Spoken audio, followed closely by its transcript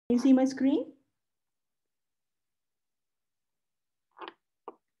you see my screen?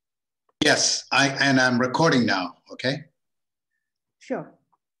 Yes, I'm recording now, okay? Sure.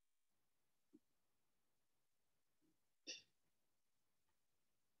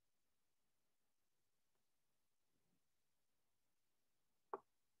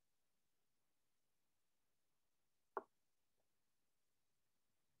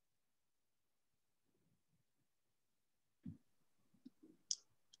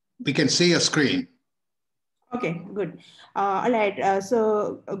 We can see your screen. Okay, good. All right.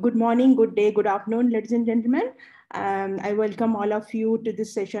 Good morning, good day, good afternoon, ladies and gentlemen. I welcome all of you to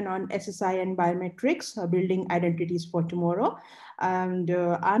this session on SSI and biometrics, building identities for tomorrow. And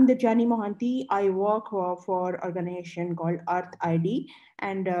I'm Debajani Mohanty. I work for an organization called Earth ID,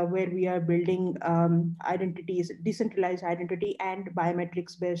 and where we are building identities, decentralized identity and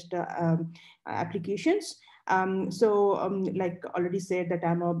biometrics-based applications. Like already said that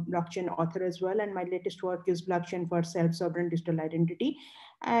I'm a blockchain author as well, and my latest work is blockchain for self-sovereign digital identity.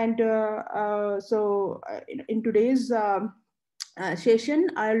 And in today's session,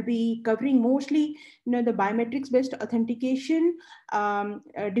 I'll be covering mostly, the biometrics-based authentication,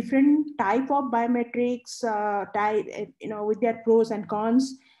 different type of biometrics, with their pros and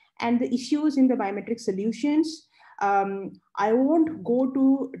cons, and the issues in the biometric solutions. I won't go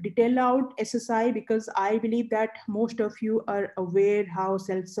to detail out SSI because I believe that most of you are aware how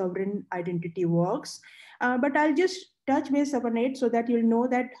self-sovereign identity works. But I'll just touch base upon it so that you'll know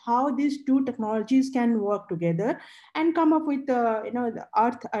that how these two technologies can work together and come up with the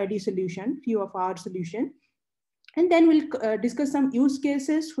Earth ID solution, few of our solution. And then we'll discuss some use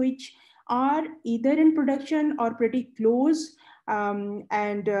cases which are either in production or pretty close,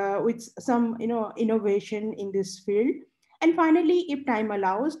 and with some innovation in this field. And finally, if time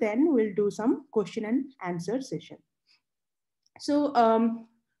allows, then we'll do some question and answer session. So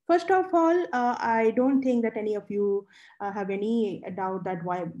first of all, I don't think that any of you have any doubt that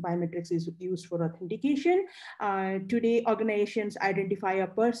why biometrics is used for authentication. Today, organizations identify a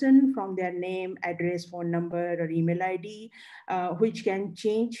person from their name, address, phone number, or email ID, which can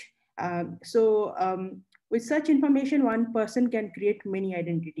change. With such information, one person can create many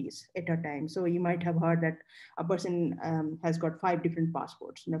identities at a time. So you might have heard that a person has got 5 different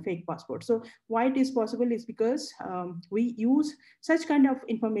passports, fake passports. So why it is possible is because we use such kind of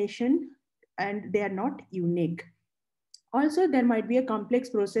information and they are not unique. Also, there might be a complex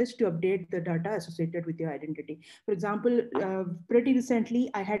process to update the data associated with your identity. For example, pretty recently,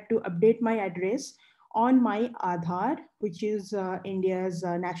 I had to update my address on my Aadhaar, which is India's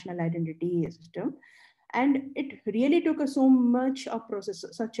national identity system. And it really took us so much of process,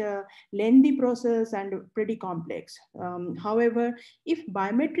 such a lengthy process and pretty complex. However, if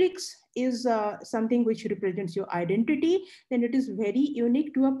biometrics is something which represents your identity, then it is very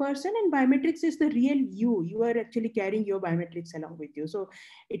unique to a person, and biometrics is the real you. You are actually carrying your biometrics along with you. So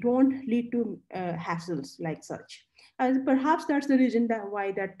it won't lead to hassles like such. Perhaps that's the reason that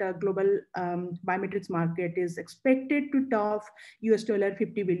why that global biometrics market is expected to top US dollar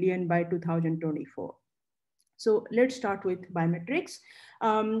 50 billion by 2024. So let's start with biometrics.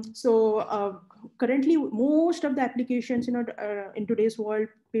 Currently, most of the applications, in today's world,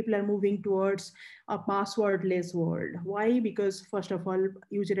 people are moving towards a passwordless world. Why? Because first of all,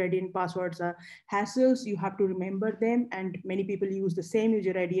 user ID and passwords are hassles. You have to remember them, and many people use the same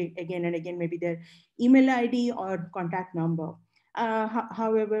user ID again and again, maybe their email ID or contact number.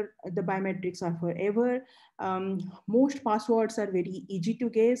 However, the biometrics are forever. Most passwords are very easy to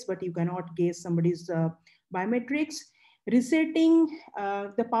guess, but you cannot guess somebody's biometrics. Resetting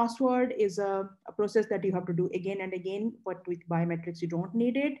the password is a process that you have to do again and again, but with biometrics, you don't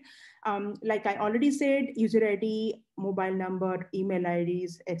need it. Like I already said, user ID, mobile number, email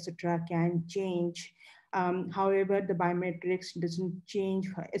IDs, etc. can change. However, the biometrics doesn't change,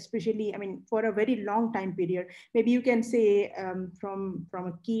 especially, for a very long time period. Maybe you can say from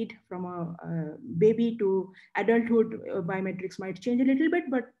a kid, from a baby to adulthood, biometrics might change a little bit,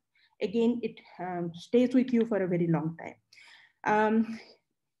 but again, it stays with you for a very long time.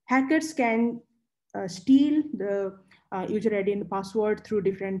 Hackers can steal the user ID and the password through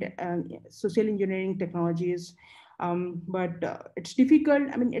different social engineering technologies. But it's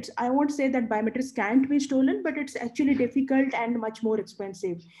difficult. I won't say that biometrics can't be stolen, but it's actually difficult and much more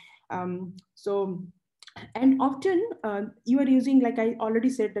expensive. And often you are using, like I already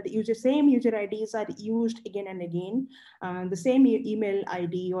said, that same user IDs are used again and again. The same email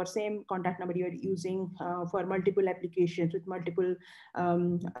ID or same contact number you are using for multiple applications with multiple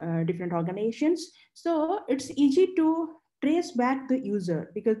different organizations. So it's easy to trace back the user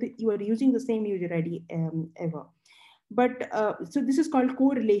because you are using the same user ID ever. So this is called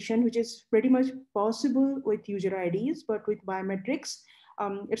correlation, which is pretty much possible with user IDs, but with biometrics,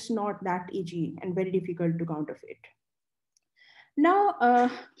 it's not that easy and very difficult to counterfeit. Now,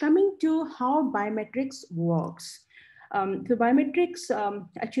 coming to how biometrics works. So biometrics,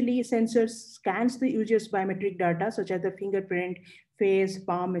 actually sensors scans the user's biometric data, such as the fingerprint, face,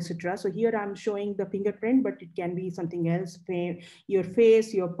 palm, etc. So here I'm showing the fingerprint, but it can be something else, your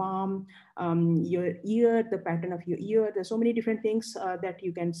face, your palm, your ear, the pattern of your ear. There's so many different things that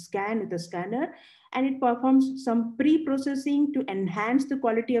you can scan with the scanner, and it performs some pre-processing to enhance the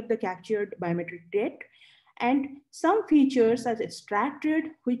quality of the captured biometric data. And some features are extracted,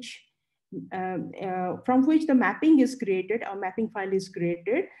 which from which the mapping is created, a mapping file is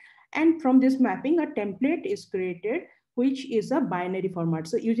created. And from this mapping, a template is created, which is a binary format.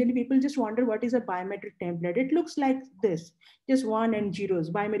 So usually people just wonder what is a biometric template. It looks like this, just 1 and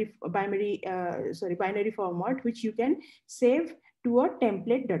 0s, binary format, which you can save to a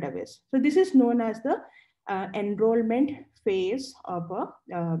template database. So this is known as the enrollment phase of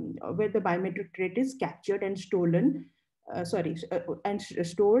where the biometric trait is captured and stolen, and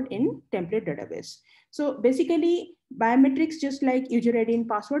stored in template database. So basically, biometrics, just like user ID and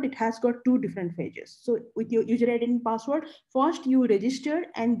password, it has got two different phases. So with your user ID and password, first you register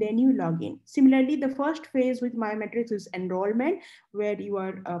and then you log in. Similarly, the first phase with biometrics is enrollment, where you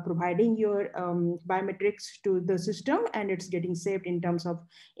are providing your biometrics to the system, and it's getting saved in terms of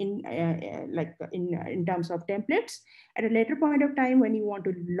in terms of templates. At a later point of time, when you want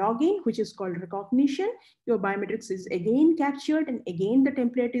to log in, which is called recognition, your biometrics is again captured, and again the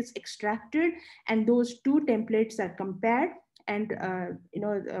template is extracted, and those two templates are compared. And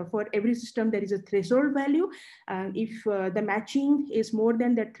for every system there is a threshold value. If the matching is more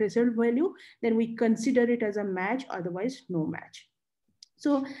than that threshold value, then we consider it as a match, otherwise no match.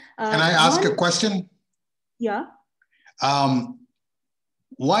 So can I ask a question? Yeah.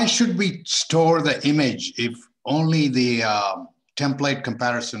 Why should we store the image if only the template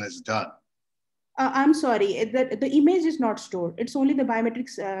comparison is done? I'm sorry, the image is not stored. It's only the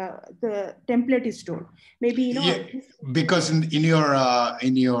biometrics, the template is stored. Maybe, Yeah, because in your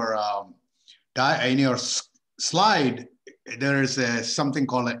slide, there is something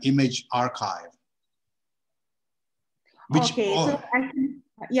called an image archive. Okay, so actually,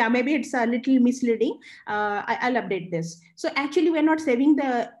 yeah, maybe it's a little misleading. I'll update this. So actually, we're not saving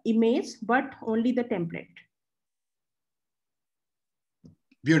the image, but only the template.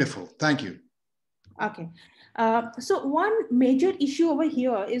 Beautiful, thank you. Okay, so one major issue over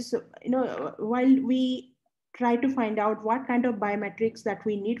here is, while we try to find out what kind of biometrics that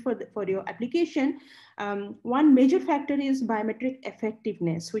we need for your application, one major factor is biometric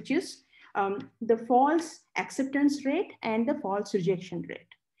effectiveness, which is the false acceptance rate and the false rejection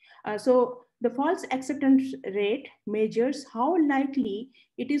rate. So the false acceptance rate measures how likely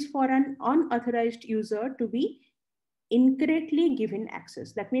it is for an unauthorized user to be incorrectly given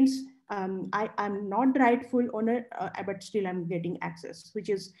access. That means I'm not the rightful owner, but still I'm getting access, which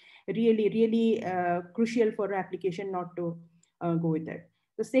is really, really crucial for application not to go with it.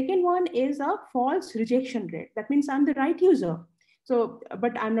 The second one is a false rejection rate. That means I'm the right user, so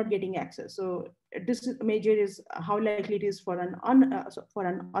but I'm not getting access. So this measure is how likely it is for an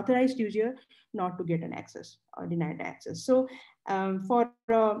authorized user not to get an access or denied access. So for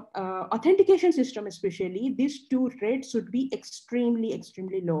authentication system especially, these two rates should be extremely,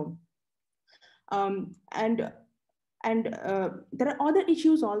 extremely low. And there are other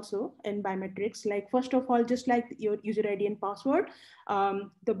issues also in biometrics. Like, first of all, just like your user ID and password,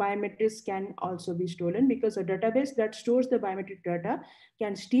 the biometrics can also be stolen, because a database that stores the biometric data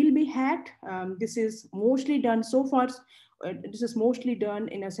can still be hacked. This is mostly done so far. This is mostly done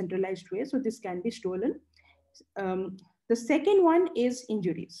in a centralized way, so this can be stolen. The second one is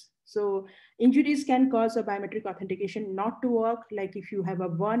injuries. So injuries can cause a biometric authentication not to work. Like if you have a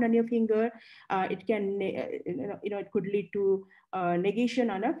burn on your finger, it can, it could lead to negation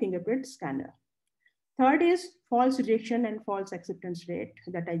on a fingerprint scanner. Third is false rejection and false acceptance rate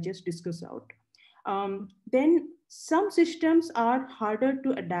that I just discussed out. Then some systems are harder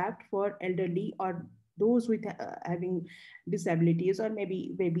to adapt for elderly or those with having disabilities, or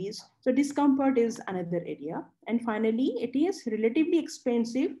maybe babies. So discomfort is another area. And finally, it is relatively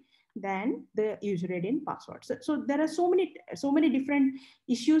expensive than the user ID and password. So there are so many different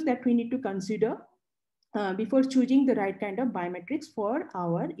issues that we need to consider before choosing the right kind of biometrics for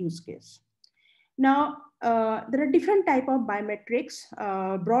our use case. Now, there are different type of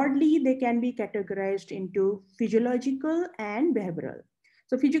biometrics. Broadly, they can be categorized into physiological and behavioral.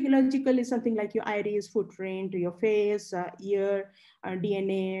 So physiological is something like your iris, footprint, your face, ear,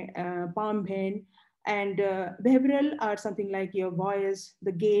 DNA, palm vein. And behavioral are something like your voice,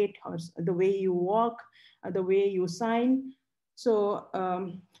 the gait, or the way you walk, the way you sign. So,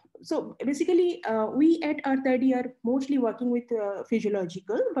 so basically, we at Earth ID are mostly working with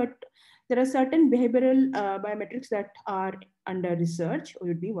physiological, but there are certain behavioral biometrics that are under research or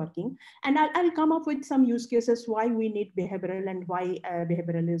would be working. And I'll come up with some use cases why we need behavioral and why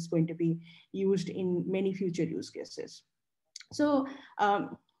behavioral is going to be used in many future use cases. So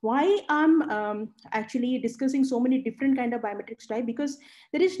why I'm actually discussing so many different kind of biometrics type, because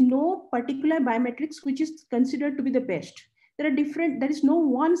there is no particular biometrics which is considered to be the best. There are different, there is no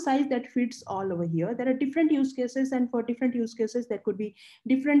one size that fits all over here. There are different use cases, and for different use cases there could be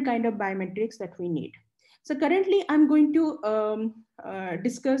different kind of biometrics that we need. So currently I'm going to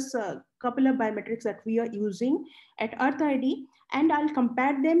discuss a couple of biometrics that we are using at Earth ID, and I'll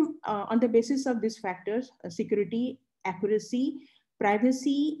compare them on the basis of these factors: security, accuracy,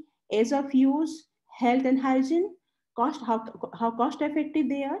 privacy, ease of use, health and hygiene, cost, how cost effective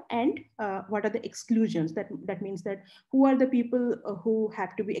they are, and what are the exclusions. That means that who are the people who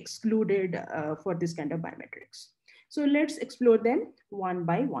have to be excluded for this kind of biometrics. So let's explore them one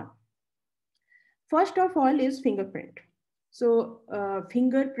by one. First of all is fingerprint. So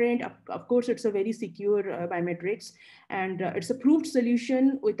fingerprint, of course, it's a very secure biometrics, and it's a proved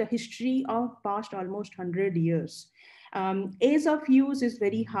solution with a history of past almost 100 years. Ease of use is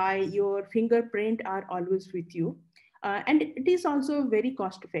very high. Your fingerprint are always with you. And it is also very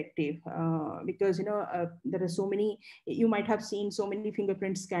cost effective because there are so many, you might have seen so many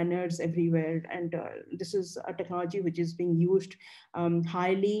fingerprint scanners everywhere, and this is a technology which is being used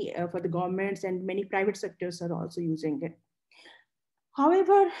highly for the governments, and many private sectors are also using it.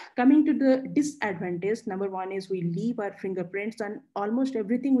 However, coming to the disadvantage, number one is we leave our fingerprints on almost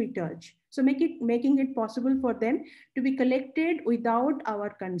everything we touch. So making it possible for them to be collected without our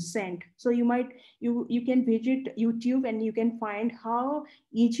consent. So you can visit YouTube and you can find how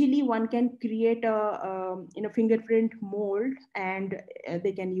easily one can create a fingerprint mold, and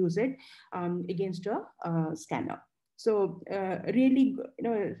they can use it against a scanner. So really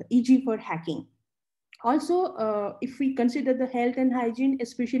easy for hacking. Also, if we consider the health and hygiene,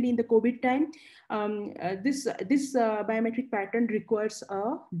 especially in the COVID time, this biometric pattern requires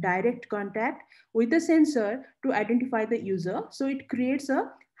a direct contact with the sensor to identify the user. So it creates a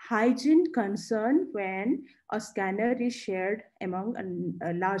hygiene concern when a scanner is shared among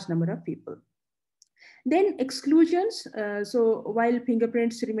a large number of people. Then exclusions. So while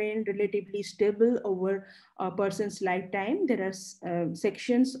fingerprints remain relatively stable over a person's lifetime, there are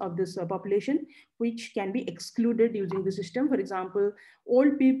sections of this population which can be excluded using the system. For example,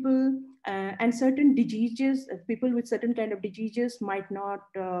 old people and certain diseases, people with certain kind of diseases might not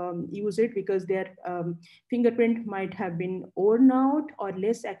use it because their fingerprint might have been worn out or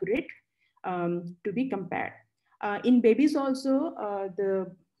less accurate to be compared. In babies also,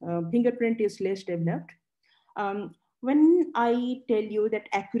 the fingerprint is less developed. When I tell you that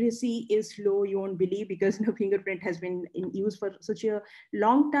accuracy is low, you won't believe, because fingerprint has been in use for such a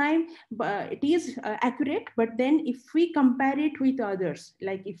long time. But it is accurate, but then if we compare it with others,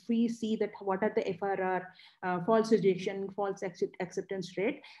 like if we see that what are the FRR, false rejection, false acceptance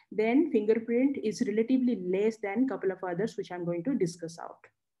rate, then fingerprint is relatively less than a couple of others, which I'm going to discuss out.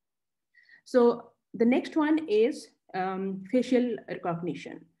 So the next one is facial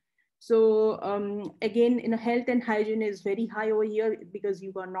recognition. So again, health and hygiene is very high over here because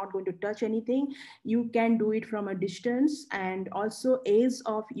you are not going to touch anything. You can do it from a distance, and also ease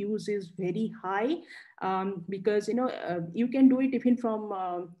of use is very high because you can do it even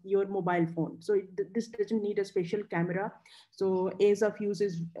from your mobile phone. So this doesn't need a special camera. So ease of use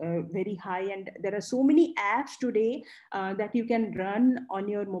is very high, and there are so many apps today that you can run on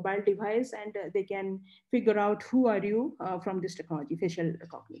your mobile device, and they can figure out who are you from this technology, facial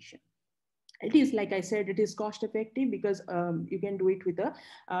recognition. It is, like I said, it is cost effective because you can do it with a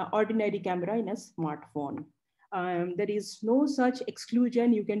ordinary camera in a smartphone. There is no such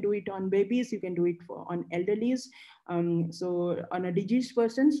exclusion. You can do it on babies, you can do it on elderlies. So on a diseased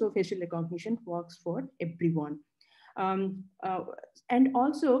person, so facial recognition works for everyone. And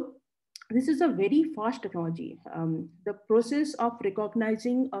also, this is a very fast technology. The process of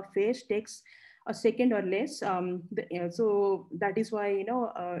recognizing a face takes a second or less. So that is why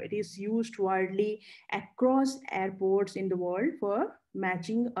it is used widely across airports in the world for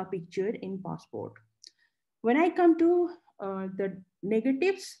matching a picture in passport. When I come to the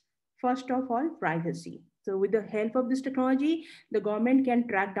negatives, first of all, privacy. So with the help of this technology, the government can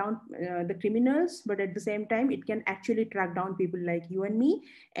track down the criminals, but at the same time, it can actually track down people like you and me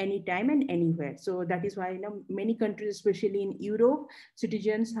anytime and anywhere. So that is why, you know, many countries, especially in Europe,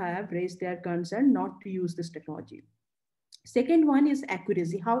 citizens have raised their concern not to use this technology. Second one is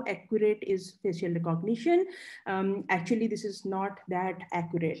accuracy. How accurate is facial recognition? Actually, this is not that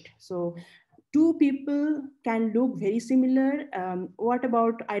accurate. So two people can look very similar. What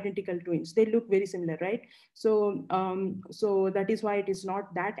about identical twins? They look very similar, right? So that is why it is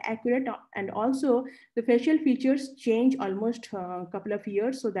not that accurate. And also the facial features change almost a couple of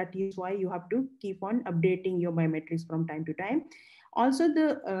years. So that is why you have to keep on updating your biometrics from time to time. Also,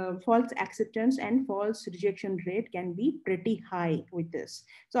 the false acceptance and false rejection rate can be pretty high with this.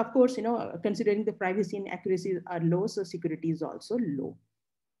 So of course, you know, considering the privacy and accuracy are low, so security is also low.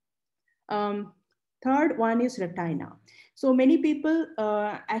 Um, Third one is retina. So many people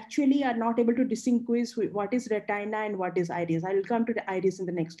actually are not able to distinguish what is retina and what is iris. I will come to the iris in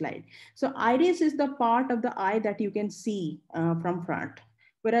the next slide. So iris is the part of the eye that you can see from front,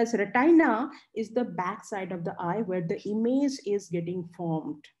 whereas retina is the back side of the eye where the image is getting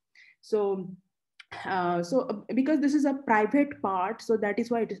formed. So because this is a private part, so that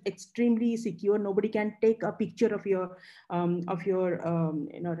is why it is extremely secure. Nobody can take a picture of your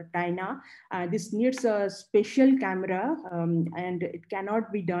you know, retina. This needs a special camera, and it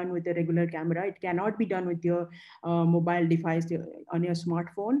cannot be done with a regular camera. It cannot be done with your mobile device on your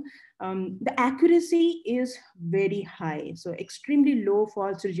smartphone. The accuracy is very high, so extremely low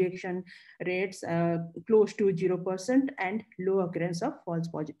false rejection rates, close to 0%, and low occurrence of false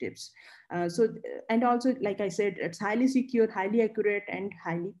positives. And also, like I said, it's highly secure, highly accurate, and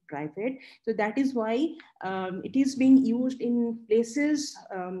highly private. So that is why it is being used in places,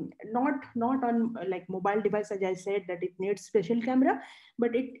 not on like mobile device, as I said, that it needs special camera,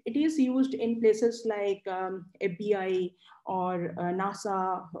 but it is used in places like FBI or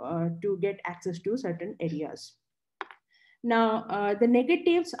NASA to get access to certain areas. Now, the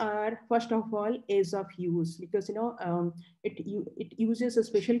negatives are, first of all, ease of use, because you know it uses a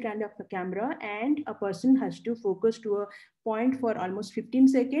special kind of a camera, and a person has to focus to a point for almost 15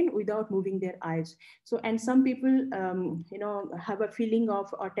 seconds without moving their eyes. So, and some people you know, have a feeling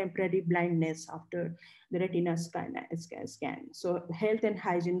of a temporary blindness after the retina scan. So, health and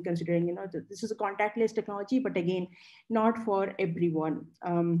hygiene, considering, you know, this is a contactless technology, but again, not for everyone.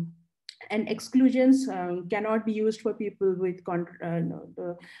 And exclusions cannot be used for people with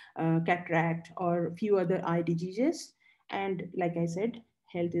cataract or few other eye diseases. And like I said,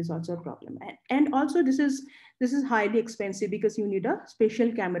 health is also a problem. And also this is highly expensive, because you need a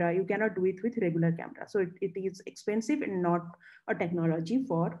special camera. You cannot do it with regular camera. So it is expensive and not a technology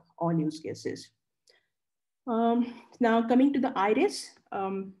for all use cases. Now coming to the iris.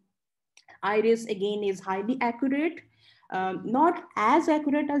 Iris again is highly accurate, not as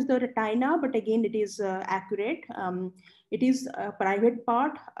accurate as the retina, but again it is accurate. It is a private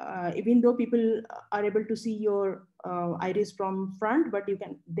part, even though people are able to see your iris from front, but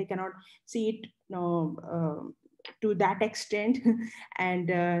they cannot see it, you know, to that extent. And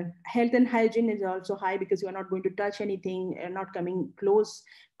health and hygiene is also high, because you are not going to touch anything, not coming close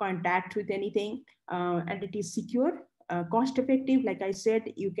contact with anything, and it is secure. Cost effective, like I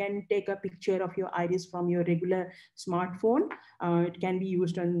said, you can take a picture of your iris from your regular smartphone. It can be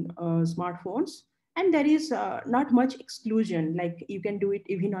used on smartphones. And there is not much exclusion, like you can do it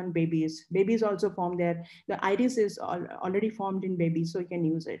even on babies. Babies also form the iris is already formed in babies, so you can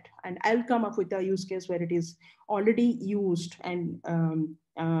use it. And I'll come up with a use case where it is already used, and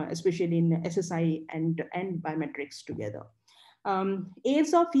especially in SSI and biometrics together.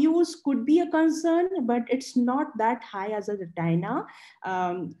 Ease of use could be a concern, but it's not that high as a retina.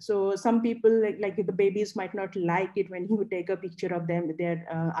 So some people, like the babies, might not like it when you take a picture of them with their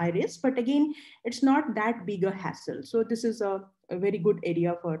iris, but again, it's not that big a hassle. So this is a very good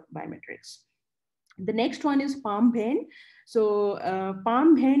area for biometrics. The next one is palm vein. So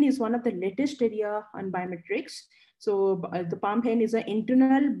palm vein is one of the latest area on biometrics. So the palm vein is an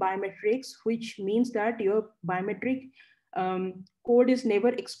internal biometrics, which means that your biometric code is never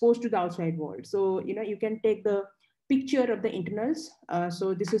exposed to the outside world. So, you know, you can take the picture of the internals.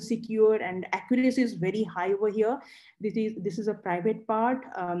 So this is secure, and accuracy is very high over here. This is a private part.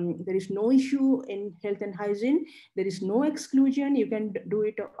 There is no issue in health and hygiene. There is no exclusion. You can do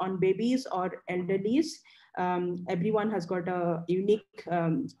it on babies or elderlies. Everyone has got a unique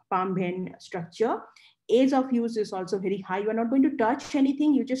palm vein structure. Ease of use is also very high. You are not going to touch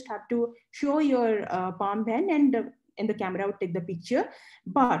anything. You just have to show your palm vein, and the camera would take the picture.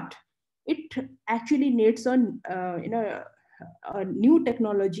 But it actually needs a a new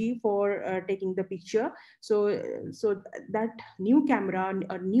technology for taking the picture. So that new camera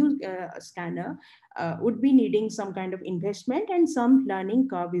or new scanner would be needing some kind of investment, and some learning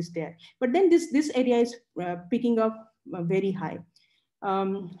curve is there. But then this area is picking up very high.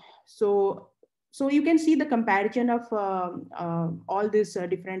 Um, so so you can see the comparison of all these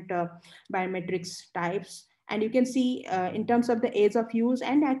different biometrics types, and you can see in terms of the ease of use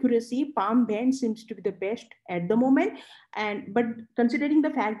and accuracy, palm vein seems to be the best at the moment. And but considering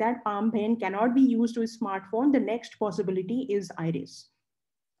the fact that palm vein cannot be used with smartphone, the next possibility is iris.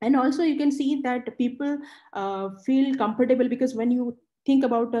 And also you can see that people feel comfortable, because when you think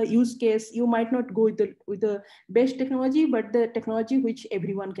about a use case, you might not go with the best technology, but the technology which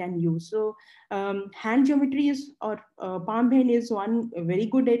everyone can use. So hand geometry is, or palm vein is one very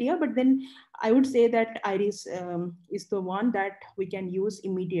good area, but then I would say that iris is the one that we can use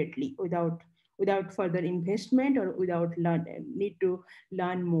immediately without further investment, or without need to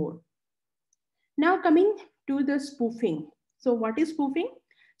learn more. Now coming to the spoofing. So what is spoofing?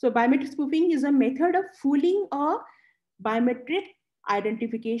 So biometric spoofing is a method of fooling a biometric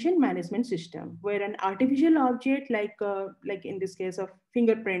identification management system, where an artificial object like in this case of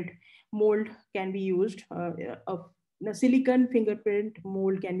fingerprint mold can be used, of the silicon fingerprint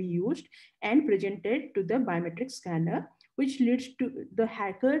mold can be used and presented to the biometric scanner, which leads to the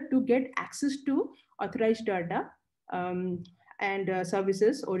hacker to get access to authorized data, um, and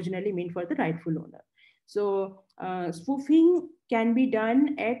services originally meant for the rightful owner. So spoofing can be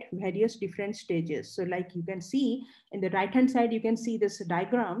done at various different stages. So like you can see in the right hand side, you can see this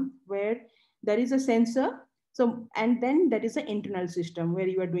diagram where there is a sensor. So, and then there is an internal system where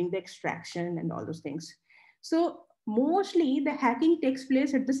you are doing the extraction and all those things. So mostly the hacking takes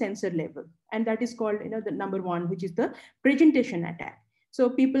place at the sensor level, and that is called, the number one, which is the presentation attack. So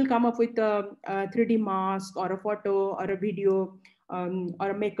people come up with a 3D mask or a photo or a video,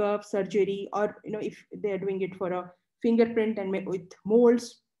 or a makeup surgery, or if they are doing it for a fingerprint and with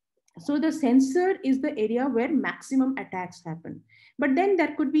molds. So the sensor is the area where maximum attacks happen. But then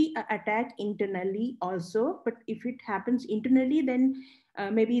there could be an attack internally also. But if it happens internally, then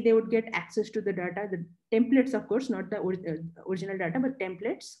maybe they would get access to the data, the templates, of course, not the original data, but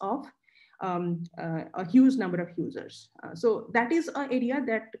templates of a huge number of users. So that is an area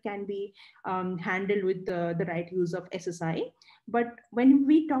that can be handled with the right use of SSI. But when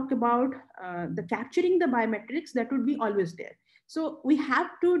we talk about the capturing the biometrics, that would be always there. So we have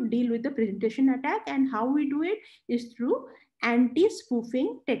to deal with the presentation attack, and how we do it is through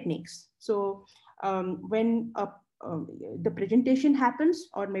anti-spoofing techniques. So when the presentation happens,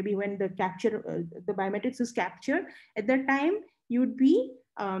 or maybe when the the biometrics is captured, at that time you'd be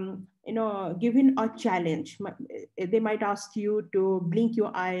given a challenge. They might ask you to blink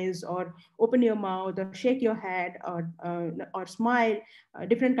your eyes, or open your mouth, or shake your head, or smile,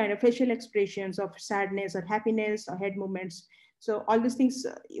 different kind of facial expressions of sadness or happiness or head movements. So all these things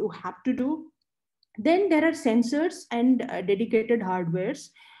you have to do. Then there are sensors and dedicated hardwares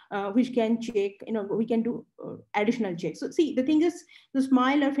which can check, we can do additional checks. So see, the thing is, the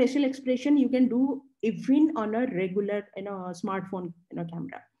smile or facial expression you can do even on a regular smartphone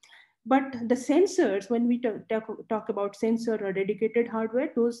camera. But the sensors, when we talk about sensor or dedicated hardware,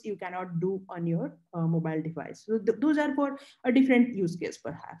 those you cannot do on your mobile device. So those are for a different use case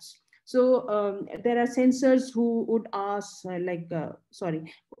perhaps. So there are sensors who would ask where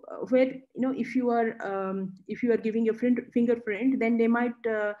if you are giving your fingerprint, then they might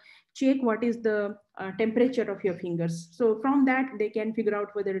check what is the temperature of your fingers. So from that they can figure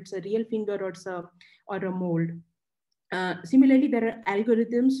out whether it's a real finger or a mold. Similarly, there are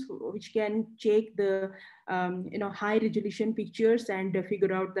algorithms which can check the high resolution pictures and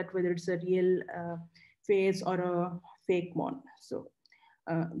figure out that whether it's a real face or a fake one. So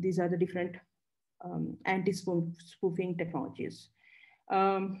these are the different anti-spoofing technologies.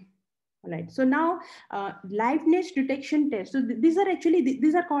 Right. So now liveness detection tests. So these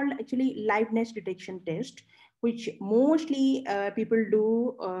are called actually liveness detection test, which mostly people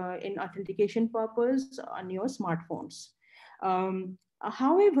do in authentication purpose on your smartphones.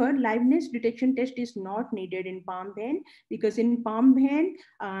 However, liveness detection test is not needed in palm vein, because in palm vein,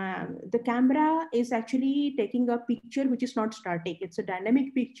 the camera is actually taking a picture which is not static. It's a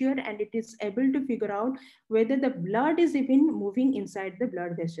dynamic picture, and it is able to figure out whether the blood is even moving inside the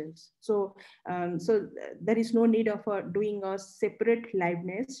blood vessels. So, there is no need of doing a separate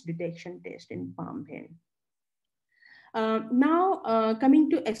liveness detection test in palm vein. Now, coming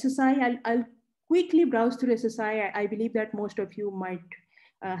to SSI, I'll quickly browse through SSI. I believe that most of you might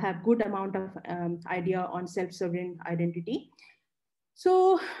have good amount of idea on self-sovereign identity.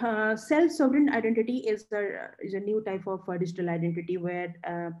 So self-sovereign identity is a new type of digital identity where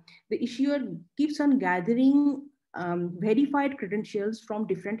the issuer keeps on gathering verified credentials from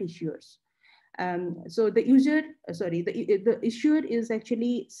different issuers. So the user, the issuer is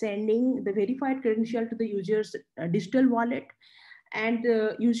actually sending the verified credential to the user's digital wallet, and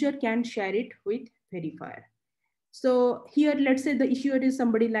the user can share it with verifier. So here, let's say the issuer is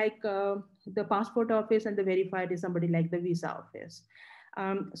somebody like the passport office, and the verified is somebody like the visa office.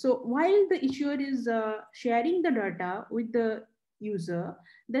 So while the issuer is sharing the data with the user,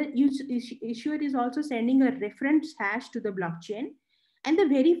 the issuer is also sending a reference hash to the blockchain, and the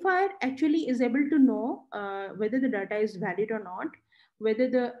verifier actually is able to know whether the data is valid or not, whether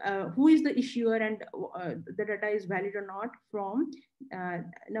the who is the issuer, and the data is valid or not from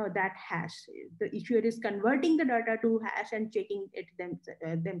no that hash. The issuer is converting the data to hash and checking it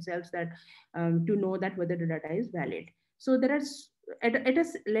themselves, that to know that whether the data is valid. So there are at a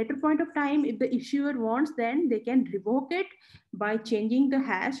later point of time, if the issuer wants, then they can revoke it by changing the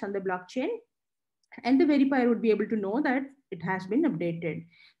hash on the blockchain, and the verifier would be able to know that it has been updated.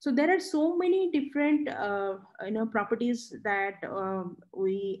 So there are so many different properties that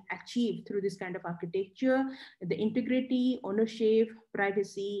we achieve through this kind of architecture: the integrity, ownership,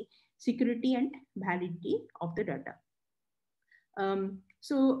 privacy, security, and validity of the data.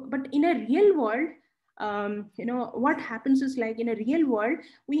 But in a real world, what happens is, like, in a real world,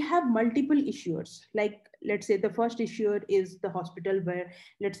 we have multiple issuers. Like, let's say the first issuer is the hospital, where,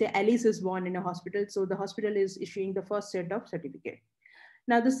 let's say, Alice is born in a hospital, so the hospital is issuing the first set of certificate.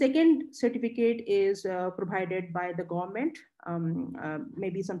 Now the second certificate is provided by the government,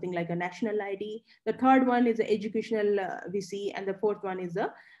 maybe something like a national ID. The third one is the educational VC, and the fourth one is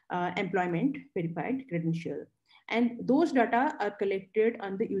the employment verified credential. And those data are collected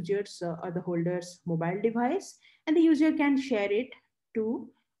on the user's or the holder's mobile device, and the user can share it to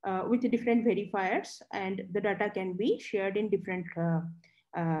with the different verifiers, and the data can be shared in different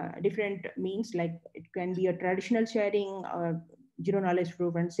means. Like, it can be a traditional sharing, zero knowledge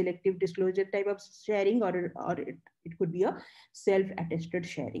proof and selective disclosure type of sharing, or it could be a self-attested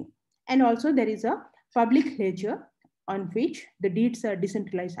sharing. And also there is a public ledger on which the deeds are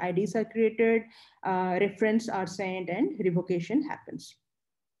decentralized, IDs are created, reference are sent, and revocation happens.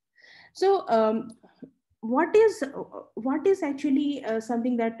 So what is actually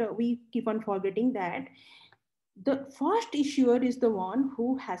something that we keep on forgetting, that the first issuer is the one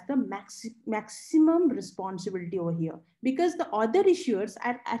who has the maximum responsibility over here, because the other issuers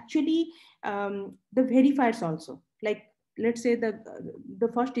are actually the verifiers also. Like, let's say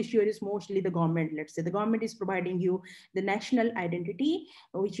the first issuer is mostly the government. Let's say the government is providing you the national identity,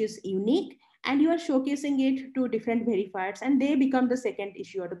 which is unique, and you are showcasing it to different verifiers, and they become the second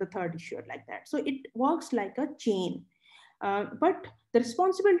issuer or the third issuer, like that. So it works like a chain. But the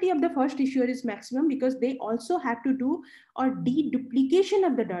responsibility of the first issuer is maximum, because they also have to do a deduplication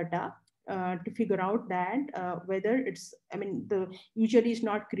of the data to figure out that whether it's, I mean, the user is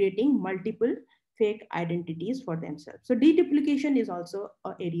not creating multiple fake identities for themselves. So deduplication is also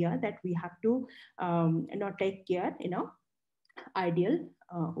an area that we have to take care in an ideal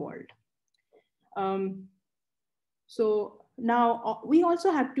world. So now we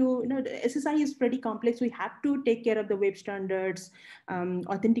also have to, the SSI is pretty complex. We have to take care of the web standards,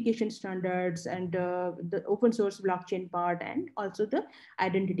 authentication standards, and the open source blockchain part, and also the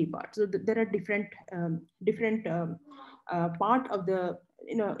identity part. So there are different part of the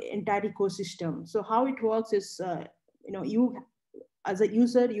entire ecosystem. So how it works is, you as a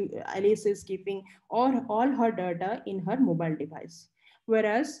user, Alice is keeping all her data in her mobile device,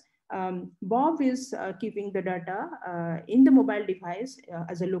 whereas Bob is keeping the data in the mobile device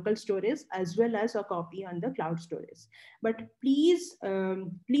as a local storage, as well as a copy on the cloud storage. But please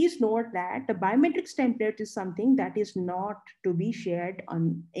note that the biometrics template is something that is not to be shared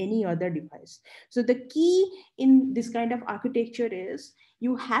on any other device. So the key in this kind of architecture is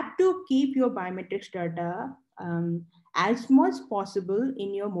you have to keep your biometrics data as much possible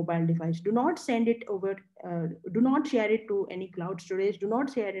in your mobile device. Do not send it over, do not share it to any cloud storage, do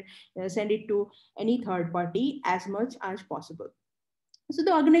not share it, send it to any third party as much as possible. So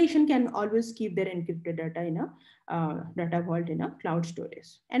the organization can always keep their encrypted data in a data vault in a cloud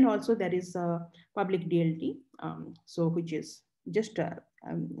storage. And also there is a public DLT, so which is just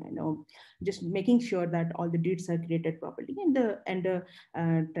just making sure that all the deeds are created properly, and the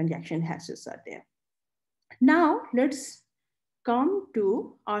transaction hashes are there. Now let's come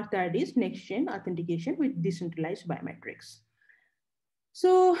to authorities next gen authentication with decentralized biometrics.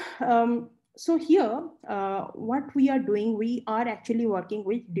 So so here what we are doing, we are actually working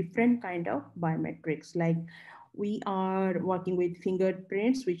with different kind of biometrics. Like, We are working with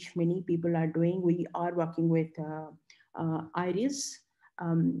fingerprints, which many people are doing. We are working with iris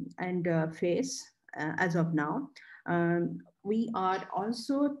and face as of now. We are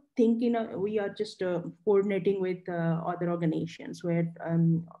also thinking, we are just coordinating with other organizations where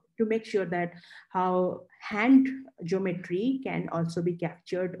to make sure that how hand geometry can also be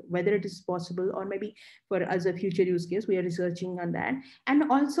captured, whether it is possible or maybe for as a future use case, we are researching on that.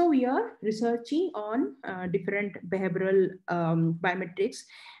 And also we are researching on different behavioral biometrics,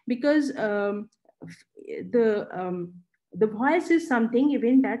 because the um, the voice is something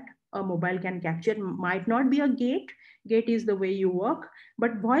even that a mobile can capture. Might not be a gate is the way you work,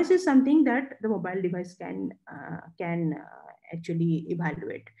 but voice is something that the mobile device can actually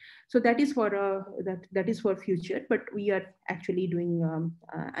evaluate. So that is for that is for future, but we are actually doing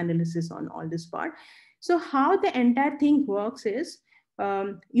analysis on all this part. So how the entire thing works is,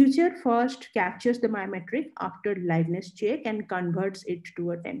 user first captures the biometric after liveness check and converts it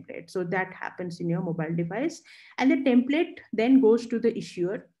to a template. So that happens in your mobile device, and the template then goes to the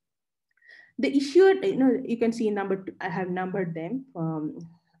issuer. The issuer, you can see number. I have numbered them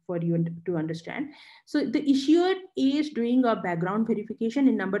for you to understand. So the issuer is doing a background verification.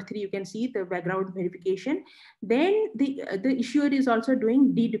 In number 3, you can see the background verification. Then the issuer is also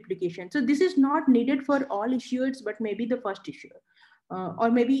doing deduplication. So this is not needed for all issuers, but maybe the first issuer.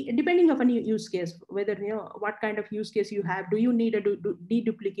 Or maybe depending upon your use case, whether what kind of use case you have, do you need a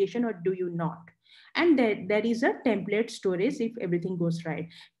deduplication or do you not? And there is a template storage if everything goes right.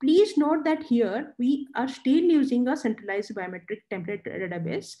 Please note that here we are still using a centralized biometric template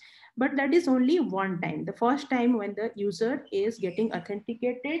database, but that is only one time. The first time when the user is getting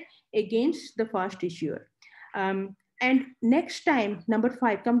authenticated against the first issuer. And next time, number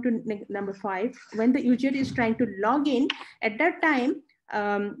 5, come to number 5, when the user is trying to log in, at that time,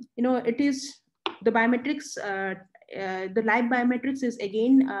 it is the biometrics, the live biometrics is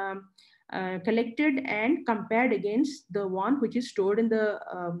again collected and compared against the one which is stored in the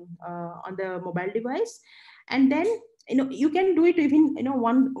on the mobile device. And then you can do it even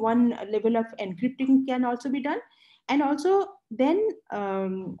one level of encrypting can also be done. And also then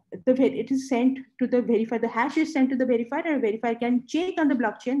it is sent to the verifier. The hash is sent to the verifier, and verifier can check on the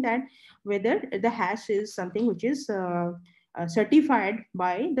blockchain that whether the hash is something which is certified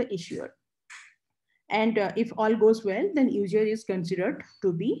by the issuer. And if all goes well, then user is considered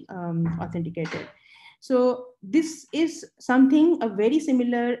to be authenticated. So this is something, a very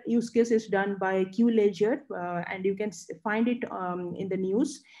similar use case is done by Q-Ledger, and you can find it in the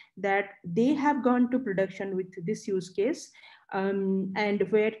news that they have gone to production with this use case. And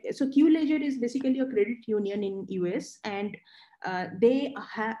where, so Q-Ledger is basically a credit union in US, and they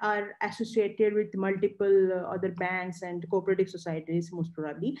are associated with multiple other banks and cooperative societies, most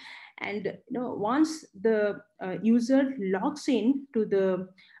probably. And once the user logs in to the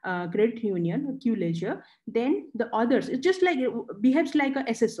credit union, Q-Ledger, then the others, it's just like, it behaves like a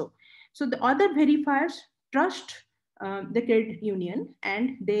SSO. So the other verifiers trust the credit union,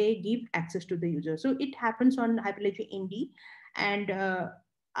 and they give access to the user. So it happens on Hyperledger Indy. And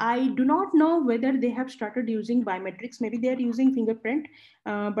I do not know whether they have started using biometrics. Maybe they are using fingerprint,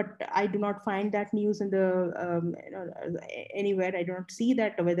 but I do not find that news in the anywhere. I do not see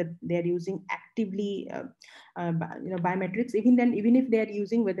that whether they are using actively biometrics. Even then, even if they are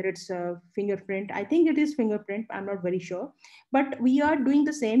using, whether it's fingerprint, I think it is fingerprint. I'm not very sure, but we are doing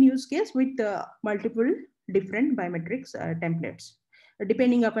the same use case with multiple different biometrics templates.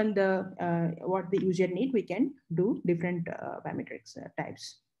 Depending upon the what the user need, we can do different biometrics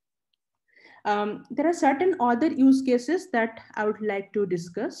types. There are certain other use cases that I would like to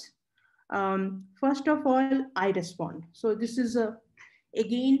discuss. First of all, I respond. So this is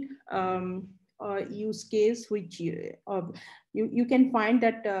again a use case which you can find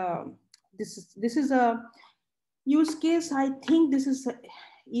that this is a use case. I think this is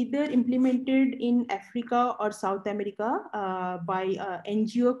either implemented in Africa or South America by an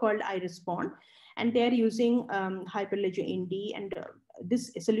NGO called iRespond, and they're using Hyperledger Indy, and this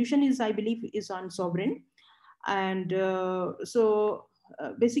solution is, I believe, is on Sovereign. And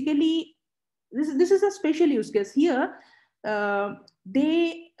basically, this is a special use case. Here,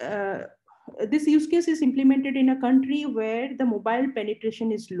 this use case is implemented in a country where the mobile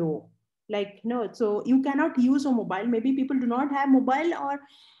penetration is low. Like, so you cannot use a mobile. Maybe people do not have mobile, or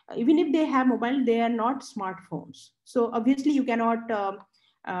even if they have mobile, they are not smartphones. So obviously you cannot, the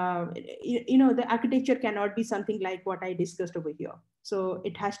architecture cannot be something like what I discussed over here. So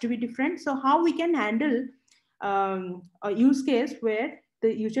it has to be different. So how we can handle a use case where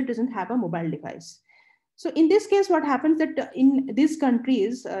the user doesn't have a mobile device? So in this case, what happens that in these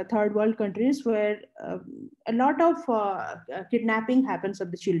countries, third world countries, where a lot of kidnapping happens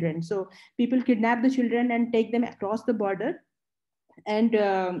of the children. So people kidnap the children and take them across the border, and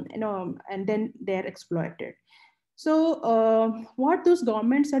and then they're exploited. So what those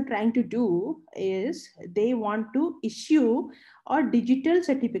governments are trying to do is they want to issue a digital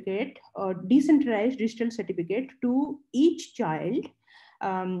certificate or decentralized digital certificate to each child.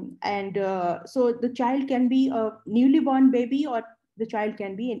 And so the child can be a newly born baby, or the child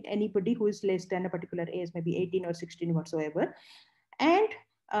can be anybody who is less than a particular age, maybe 18 or 16 whatsoever. And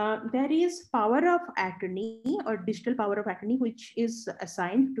there is power of attorney or digital power of attorney, which is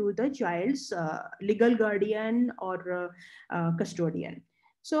assigned to the child's legal guardian or custodian.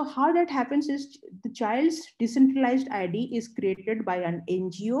 So how that happens is the child's decentralized ID is created by an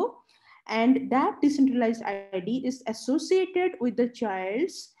NGO, and that decentralized ID is associated with the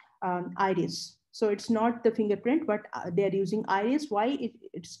child's iris. So it's not the fingerprint, but they are using iris. Why?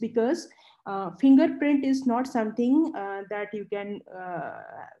 It's because fingerprint is not something that you can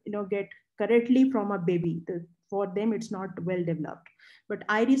get correctly from a baby. For them it's not well developed, but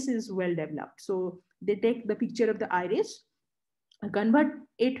iris is well developed. So they take the picture of the iris, convert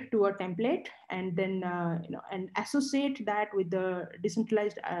it to a template, and then and associate that with the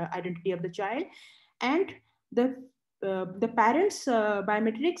decentralized identity of the child. And the the parents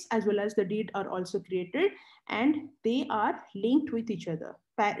biometrics as well as the deed are also created, and they are linked with each other,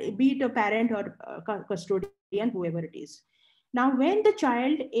 be it a parent or custodian, whoever it is. Now when the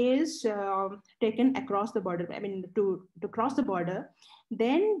child is taken across the border, I mean to cross the border,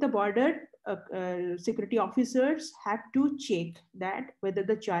 then the border security officers have to check that whether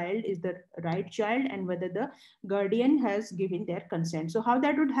the child is the right child and whether the guardian has given their consent. So how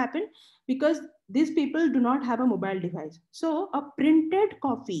that would happen? Because these people do not have a mobile device, so a printed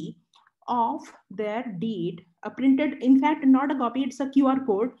copy of their deed, a printed, in fact not a copy, it's a QR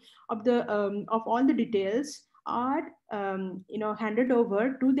code of the of all the details are handed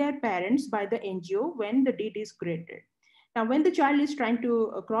over to their parents by the NGO when the deed is created. Now, when the child is trying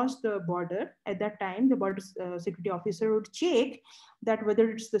to cross the border, at that time, the border security officer would check that whether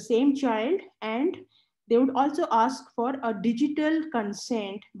it's the same child, and they would also ask for a digital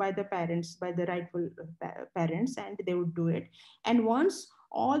consent by the parents, by the rightful parents, and they would do it. And once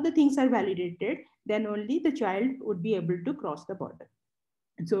all the things are validated, then only the child would be able to cross the border.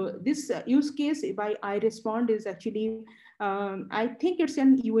 So this use case by iRespond is actually, I think it's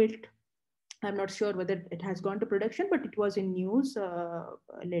an UL. I'm not sure whether it has gone to production, but it was in news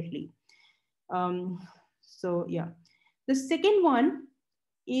lately. So yeah, the second one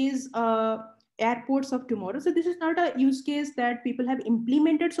is airports of tomorrow. So this is not a use case that people have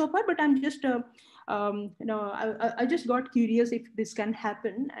implemented so far, but I'm just, I just got curious if this can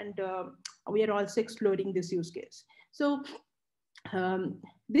happen, and we are also exploring this use case. So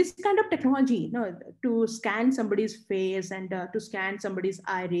this kind of technology, to scan somebody's face and to scan somebody's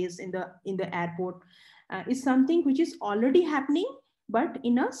iris in the airport is something which is already happening, but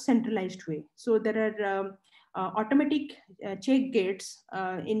in a centralized way. So there are automatic check gates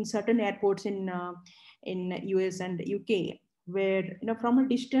in certain airports in US and UK, where from a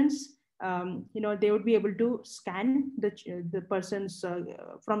distance they would be able to scan the person's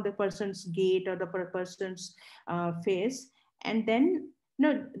from the person's gate or the person's face, and then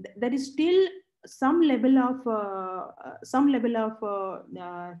there is still some level of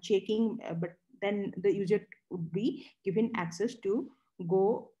checking, but then the user would be given access to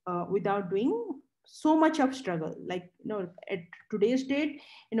go without doing so much of struggle. Like at today's date,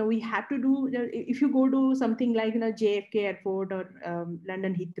 we have to do, if you go to something like JFK airport or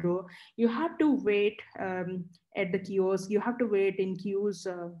London Heathrow, you have to wait at the kiosk, you have to wait in queues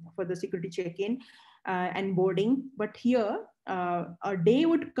for the security check-in and boarding. But here a day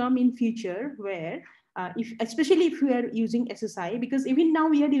would come in future where especially if we are using SSI, because even now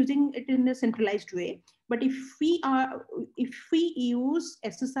we are using it in a centralized way, but if we use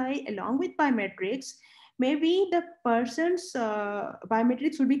SSI along with biometrics, maybe the person's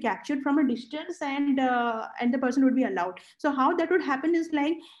biometrics would be captured from a distance, and the person would be allowed. So how that would happen is,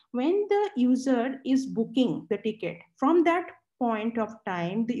 like, when the user is booking the ticket, from that point of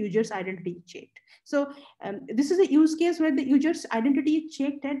time the user's identity is checked. So this is a use case where the user's identity is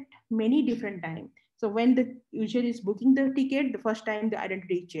checked at many different times. So when the user is booking the ticket, the first time the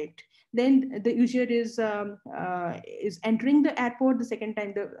identity is checked. Then the user is entering the airport. The second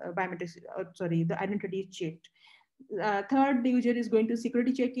time the biometrics, the identity is checked. Third, the user is going to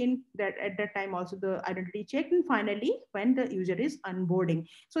security check-in. That at that time also the identity checked. And finally, when the user is onboarding.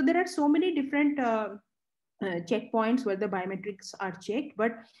 So there are so many different checkpoints where the biometrics are checked.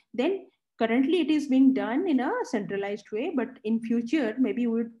 But then currently it is being done in a centralized way. But in future, maybe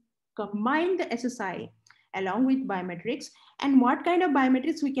we would combine the SSI along with biometrics. And what kind of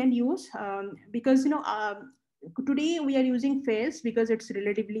biometrics we can use, because today we are using face because it's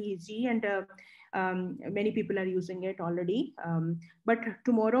relatively easy, and many people are using it already. But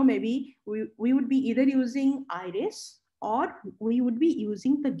tomorrow maybe we would be either using iris, or we would be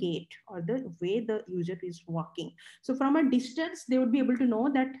using the gait or the way the user is walking. So from a distance, they would be able to know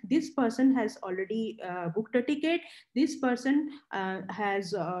that this person has already booked a ticket. This person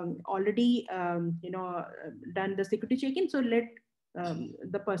has already, done the security check-in. So let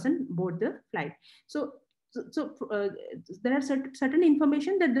the person board the flight. So there are certain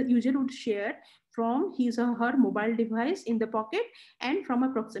information that the user would share from his or her mobile device in the pocket, and from a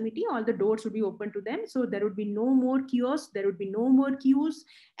proximity, all the doors would be open to them. So there would be no more kiosks, there would be no more queues,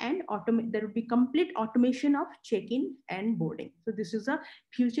 and there would be complete automation of check-in and boarding. So this is a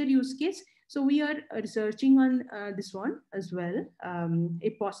future use case. So we are researching on this one as well.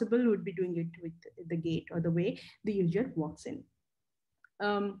 If possible, we would be doing it with the gate or the way the user walks in.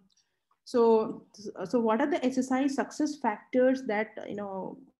 So what are the SSI success factors that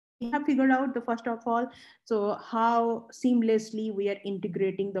we have figured out? The first of all, so how seamlessly we are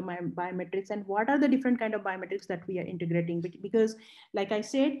integrating the biometrics, and what are the different kind of biometrics that we are integrating? Because, like I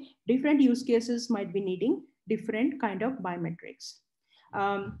said, different use cases might be needing different kind of biometrics.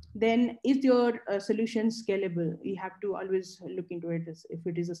 Then is your solution scalable? You have to always look into it as if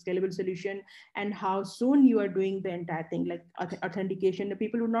it is a scalable solution, and how soon you are doing the entire thing, like authentication. The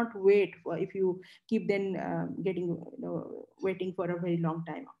people would not wait for, if you keep them waiting for a very long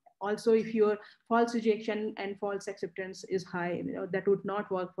time. Also, if your false rejection and false acceptance is high, that would not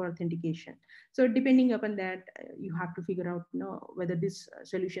work for authentication. So depending upon that, you have to figure out whether these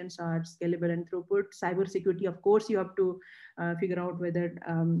solutions are scalable and throughput. Cybersecurity, of course, you have to figure out whether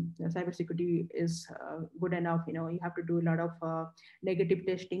cybersecurity is good enough. You have to do a lot of negative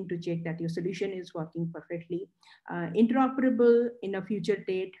testing to check that your solution is working perfectly. Interoperable in a future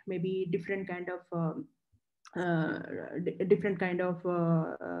date, maybe different kind of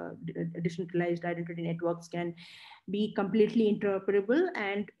decentralized identity networks can be completely interoperable.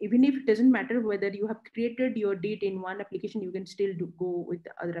 And even if it doesn't matter whether you have created your date in one application, you can still go with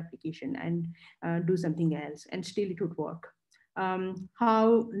the other application and do something else, and still it would work.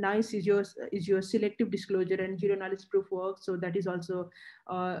 How nice is your selective disclosure and zero knowledge proof work? So that is also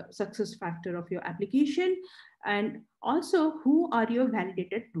a success factor of your application. And also, who are your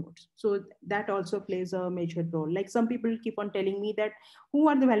validated nodes? So that also plays a major role. Like, some people keep on telling me that who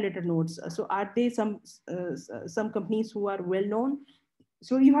are the validated nodes? So are they some companies who are well known?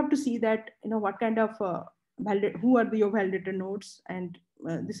 So you have to see that what kind of who are your validated nodes, and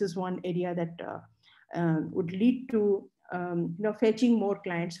this is one area that would lead to fetching more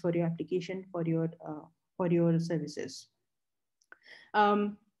clients for your application, for your services.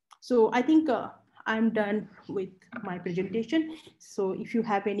 So I think I'm done with my presentation. So if you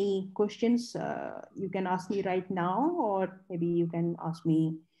have any questions, you can ask me right now, or maybe you can ask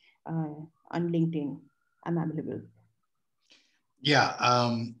me on LinkedIn. I'm available. Yeah,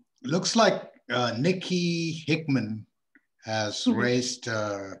 looks like Nikki Hickman has raised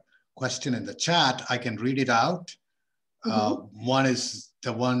a question in the chat. I can read it out. One is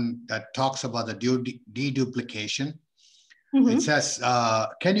the one that talks about the deduplication. It says,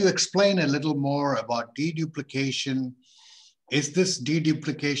 can you explain a little more about deduplication? Is this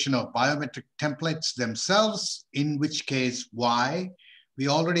deduplication of biometric templates themselves? In which case, why? We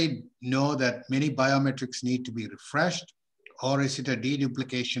already know that many biometrics need to be refreshed. Or is it a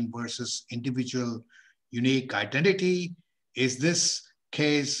deduplication versus individual unique identity? Is this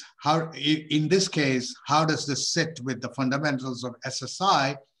case, in this case, how does this sit with the fundamentals of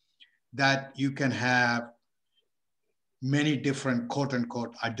SSI, that you can have many different quote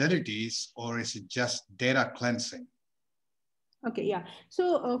unquote identities, or is it just data cleansing? Okay, yeah.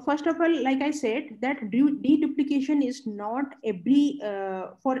 So first of all, like I said, that deduplication is not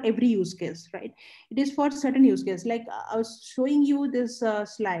for every use case, right? It is for certain use case. Like I was showing you this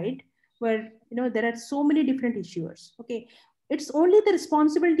slide where there are so many different issuers. Okay, it's only the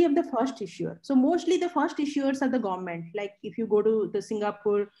responsibility of the first issuer. So mostly the first issuers are the government. Like if you go to the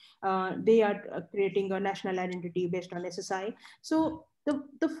Singapore, they are creating a national identity based on SSI. So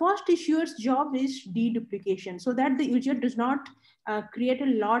the first issuer's job is deduplication, so that the user does not create a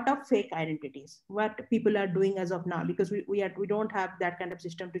lot of fake identities, what people are doing as of now, because we don't have that kind of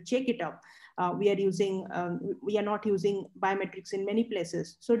system to check it out. We are not using biometrics in many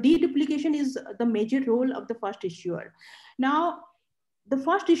places. So deduplication is the major role of the first issuer. Now, the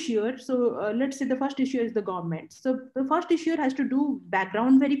first issuer, so let's say the first issuer is the government. So the first issuer has to do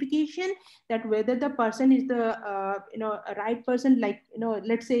background verification, that whether the person is the a right person, like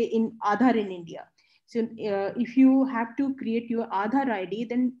let's say in Aadhaar in India. So if you have to create your Aadhaar ID,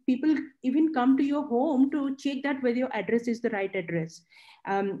 then people even come to your home to check that whether your address is the right address.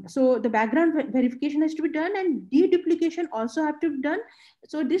 So the background verification has to be done, and deduplication also have to be done.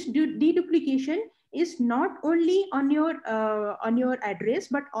 So this deduplication is not only on your address,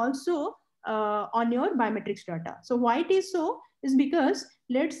 but also on your biometrics data. So why it is so is because,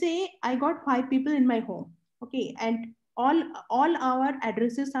 let's say I got 5 people in my home, okay, and all our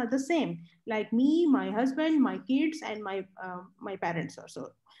addresses are the same, like me, my husband, my kids, and my parents also.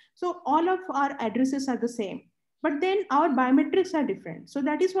 So all of our addresses are the same, but then our biometrics are different. So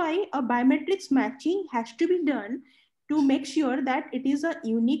that is why a biometrics matching has to be done to make sure that it is a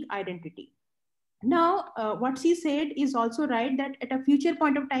unique identity. Now, what she said is also right, that at a future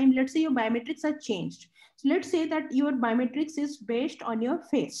point of time, let's say your biometrics are changed. So let's say that your biometrics is based on your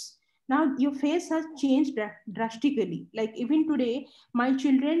face. Now your face has changed drastically. Like even today, my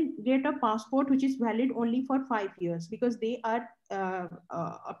children get a passport which is valid only for 5 years because they are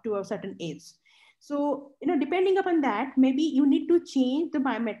up to a certain age. So, depending upon that, maybe you need to change the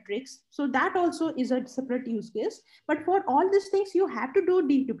biometrics. So that also is a separate use case. But for all these things, you have to do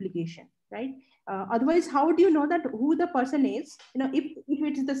deduplication, right? Otherwise, how do you know that who the person is? If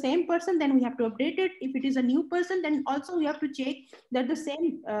it is the same person, then we have to update it. If it is a new person, then also we have to check that the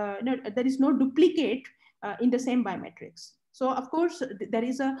same, there is no duplicate in the same biometrics. So of course, there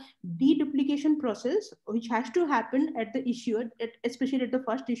is a deduplication process which has to happen at the issuer, especially at the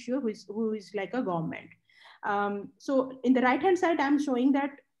first issuer, who is like a government. So in the right hand side, I'm showing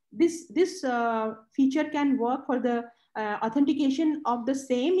that this feature can work for the authentication of the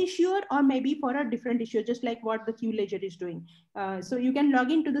same issuer, or maybe for a different issuer, just like what the Q-Ledger is doing. So you can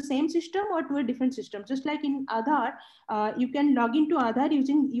log into the same system or to a different system. Just like in Aadhaar, you can log into Aadhaar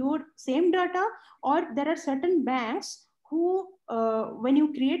using your same data, or there are certain banks who, when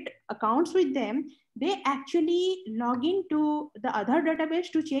you create accounts with them, they actually log into the Aadhaar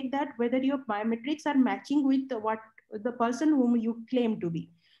database to check that whether your biometrics are matching with what the person whom you claim to be.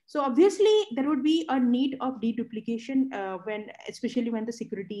 So obviously there would be a need of deduplication especially when the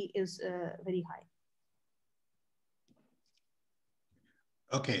security is very high.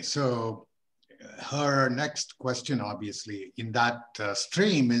 Okay, so her next question, obviously, in that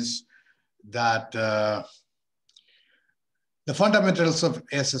stream is that the fundamentals of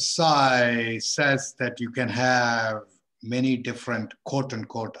SSI says that you can have many different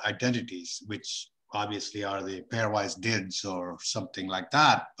quote-unquote identities, which obviously are the pairwise DIDs or something like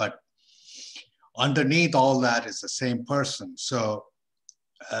that, but underneath all that is the same person. So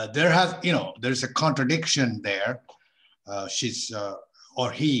there's a contradiction there. She's,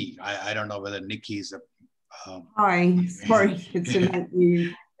 or he, I don't know whether Nikki is a... Hi, sorry to make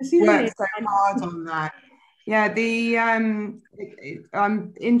you work so hard on that. Yeah,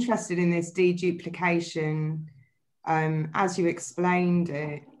 I'm interested in this deduplication. As you explained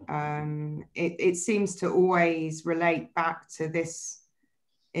it, it seems to always relate back to this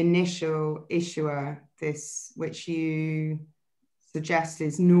initial issuer, which you suggest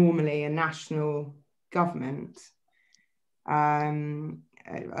is normally a national government, or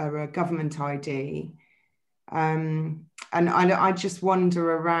a government ID. And I just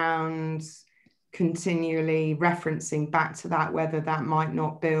wonder around continually referencing back to that, whether that might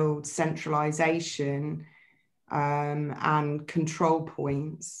not build centralization and control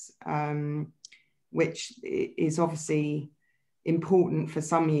points, which is obviously important for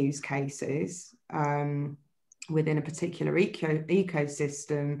some use cases within a particular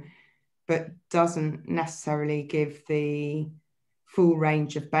ecosystem, but doesn't necessarily give the full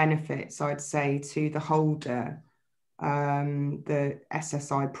range of benefits, I'd say, to the holder the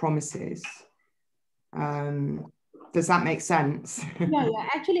SSI promises. Does that make sense? Yeah.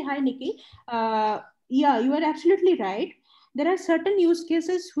 Actually, hi, Nikki. Yeah, you are absolutely right. There are certain use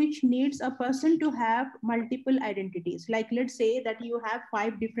cases which needs a person to have multiple identities. Like, let's say that you have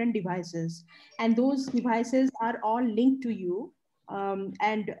 5 different devices, and those devices are all linked to you.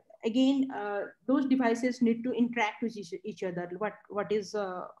 And again, those devices need to interact with each other.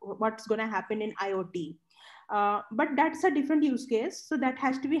 What's going to happen in IoT? But that's a different use case, so that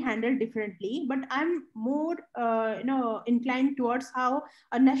has to be handled differently. But I'm more inclined towards how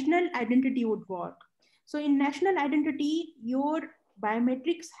a national identity would work. So in national identity, your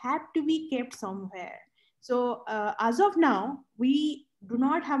biometrics have to be kept somewhere. So as of now, we do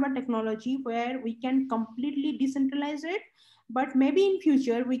not have a technology where we can completely decentralize it, but maybe in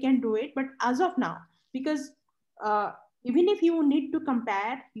future we can do it. But as of now, because even if you need to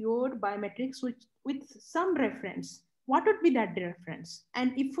compare your biometrics with some reference, what would be that difference?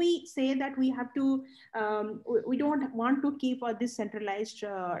 And if we say that we have to, we don't want to keep this centralized,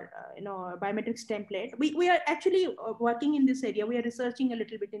 biometrics template, we are actually working in this area. We are researching a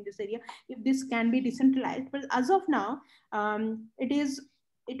little bit in this area, if this can be decentralized. But as of now,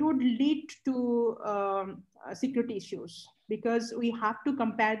 it would lead to security issues, because we have to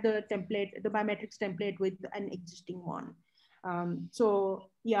compare the template, the biometrics template, with an existing one. So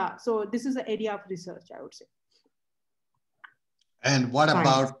yeah, so this is the area of research, I would say. And what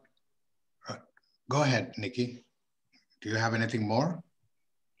about, go ahead, Nikki. Do you have anything more?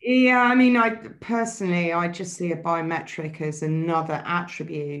 Yeah, I mean, I just see a biometric as another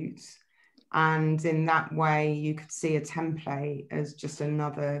attribute. And in that way, you could see a template as just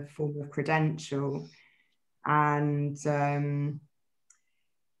another form of credential. And so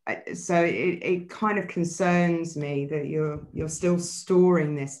it kind of concerns me that you're still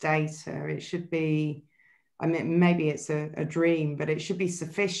storing this data. It should be, I mean, maybe it's a dream, but it should be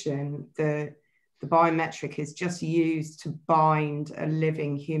sufficient that the biometric is just used to bind a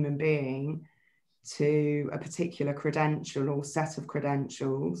living human being to a particular credential or set of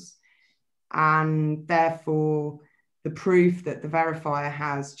credentials. And therefore, the proof that the verifier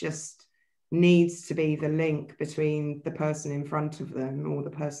has just needs to be the link between the person in front of them or the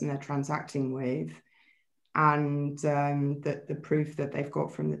person they're transacting with, and the proof that they've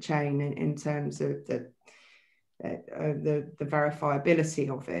got from the chain in terms of the verifiability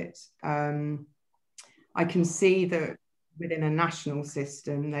of it. I can see that within a national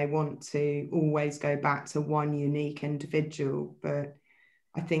system, they want to always go back to one unique individual, but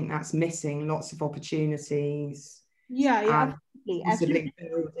I think that's missing lots of opportunities. Yeah, absolutely.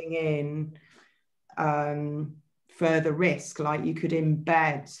 Building in further risk, like you could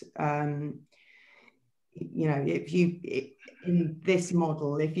embed, in this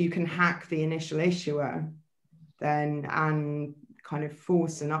model, if you can hack the initial issuer, then and kind of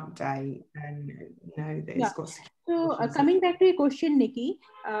force an update, and it's got. So coming back to your question, Nikki,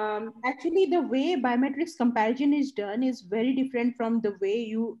 actually the way biometrics comparison is done is very different from the way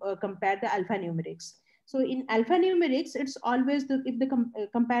you compare the alphanumerics. So in alphanumerics, it's always if the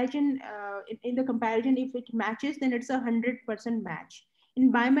comparison in the comparison, if it matches, then it's 100% match.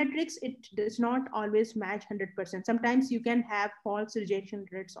 In biometrics, it does not always match 100%. Sometimes you can have false rejection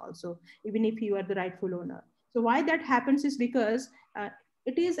rates also, even if you are the rightful owner. So why that happens is because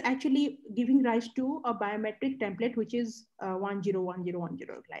it is actually giving rise to a biometric template, which is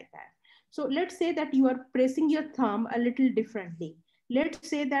 101010, like that. So let's say that you are pressing your thumb a little differently. Let's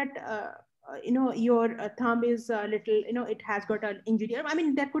say that your thumb is a little, it has got an injury. I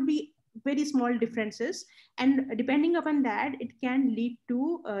mean, there could be very small differences, and depending upon that, it can lead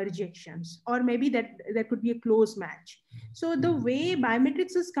to rejections, or maybe that there could be a close match. So the way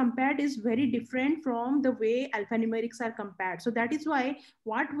biometrics is compared is very different from the way alphanumerics are compared. So that is why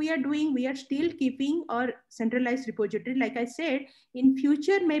what we are doing, we are still keeping our centralized repository. Like I said, in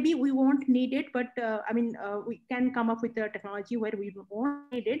future, maybe we won't need it, but we can come up with a technology where we won't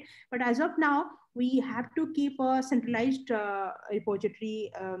need it. But as of now, we have to keep a centralized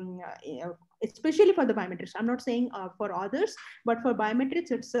repository, especially for the biometrics. I'm not saying for others, but for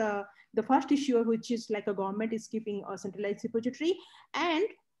biometrics, it's the first issuer, which is like a government, is keeping a centralized repository. And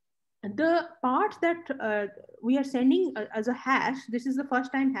the part that we are sending as a hash, this is the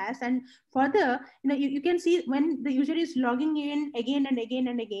first time hash. And further, you can see when the user is logging in again and again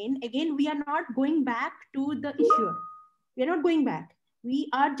and again, we are not going back to the issuer. We are not going back. We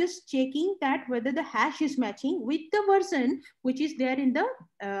are just checking that whether the hash is matching with the version which is there in the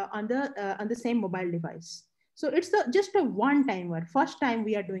on the same mobile device. So it's just a one-timer. First time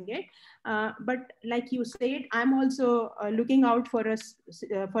we are doing it, but like you said, I'm also looking out for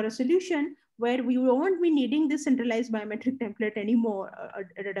a solution where we won't be needing this centralized biometric template anymore,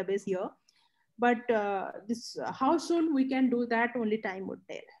 a database here. But how soon we can do that, only time would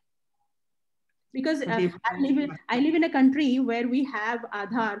tell. Because I live in a country where we have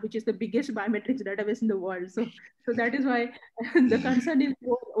Aadhaar, which is the biggest biometrics database in the world. So that is why the concern is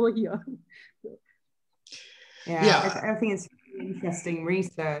over here. Yeah. I think it's interesting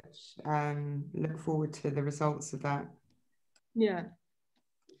research. Look forward to the results of that. Yeah.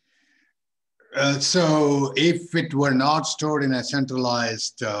 So if it were not stored in a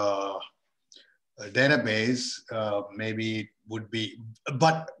centralized database, maybe it would be,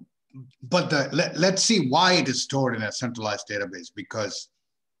 but let's see why it is stored in a centralized database, because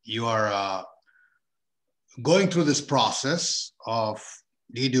you are going through this process of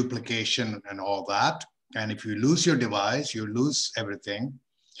deduplication and all that. And if you lose your device, you lose everything,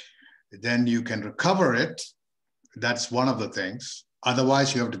 then you can recover it. That's one of the things.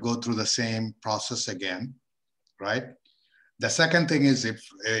 Otherwise, you have to go through the same process again. right? The second thing is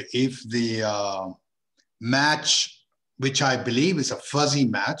if the match, which I believe is a fuzzy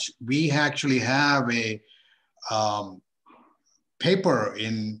match, we actually have a paper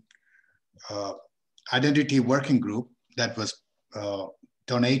in Identity Working Group that was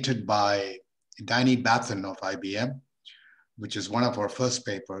donated by Danny Bathen of IBM, which is one of our first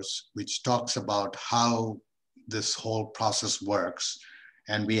papers, which talks about how this whole process works.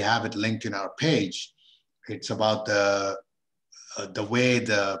 And we have it linked in our page. It's about the way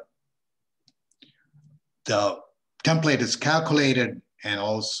the template is calculated, and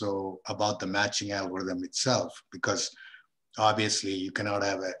also about the matching algorithm itself, because obviously you cannot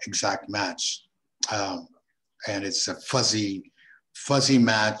have an exact match. And it's a fuzzy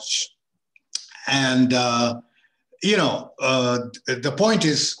match. And, you know, the point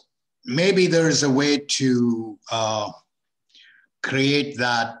is, maybe there is a way to create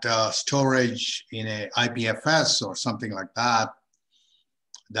that storage in a IPFS or something like that,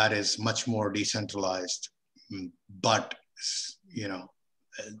 that is much more decentralized. But, you know.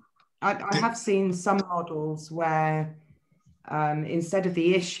 I have seen some models where instead of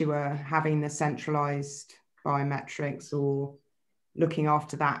the issuer having the centralized biometrics or looking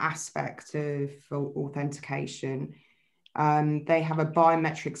after that aspect of authentication, they have a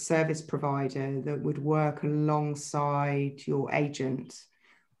biometric service provider that would work alongside your agent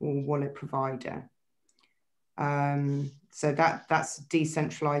or wallet provider. So that's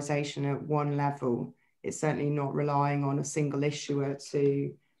decentralization at one level. It's certainly not relying on a single issuer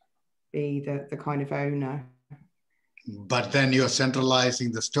to be the kind of owner. But then you're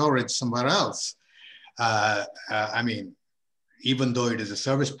centralizing the storage somewhere else. I mean, even though it is a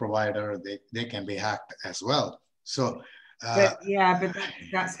service provider, they can be hacked as well. So, but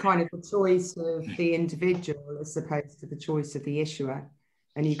that's kind of the choice of the individual as opposed to the choice of the issuer.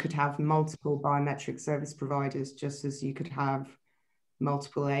 And you could have multiple biometric service providers, just as you could have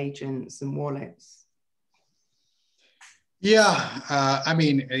multiple agents and wallets. Yeah, I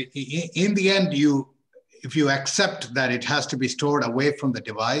mean, in the end, if you accept that it has to be stored away from the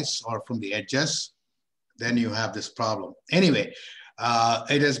device or from the edges, then you have this problem. Anyway,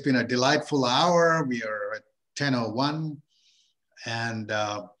 it has been a delightful hour. We are at 10:01, and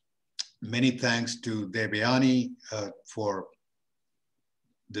many thanks to Debajani for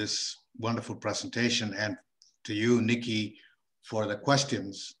this wonderful presentation, and to you, Nikki, for the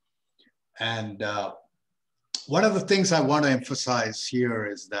questions. And one of the things I want to emphasize here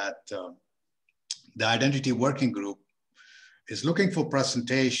is that the Identity Working Group is looking for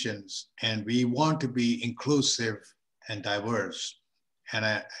presentations, and we want to be inclusive and diverse.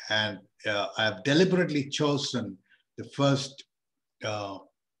 And I've deliberately chosen the first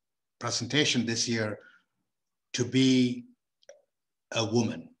presentation this year to be a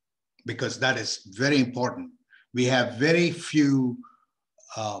woman, because that is very important. We have very few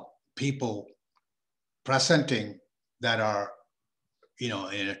people presenting that are, you know,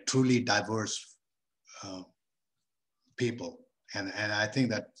 in a truly diverse people, and I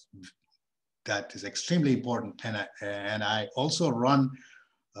think that is extremely important. And I also run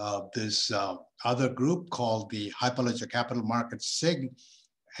this other group called the Hyperledger Capital Markets SIG,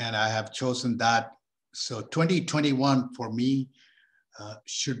 and I have chosen that. So 2021 for me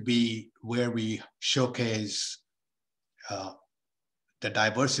should be where we showcase the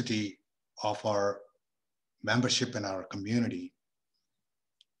diversity of our membership in our community.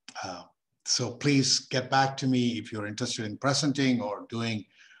 So please get back to me if you're interested in presenting or doing,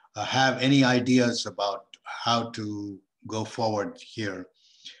 have any ideas about how to go forward here.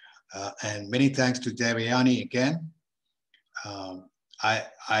 And many thanks to Debajani again.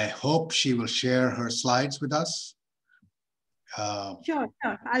 I hope she will share her slides with us. Sure,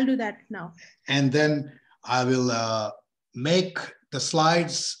 I'll do that now. And then I will make the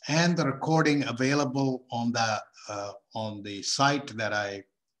slides and the recording available on the site that I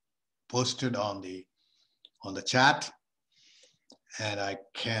posted on the chat, and I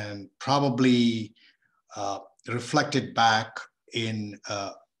can probably reflect it back in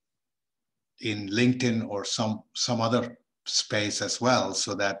LinkedIn or some other space as well,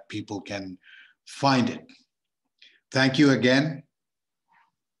 so that people can find it. Thank you again.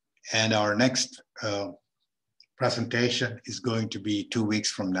 And our next presentation is going to be 2 weeks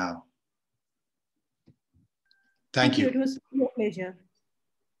from now. Thank you. It was a pleasure.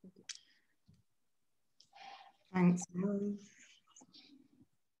 Thanks.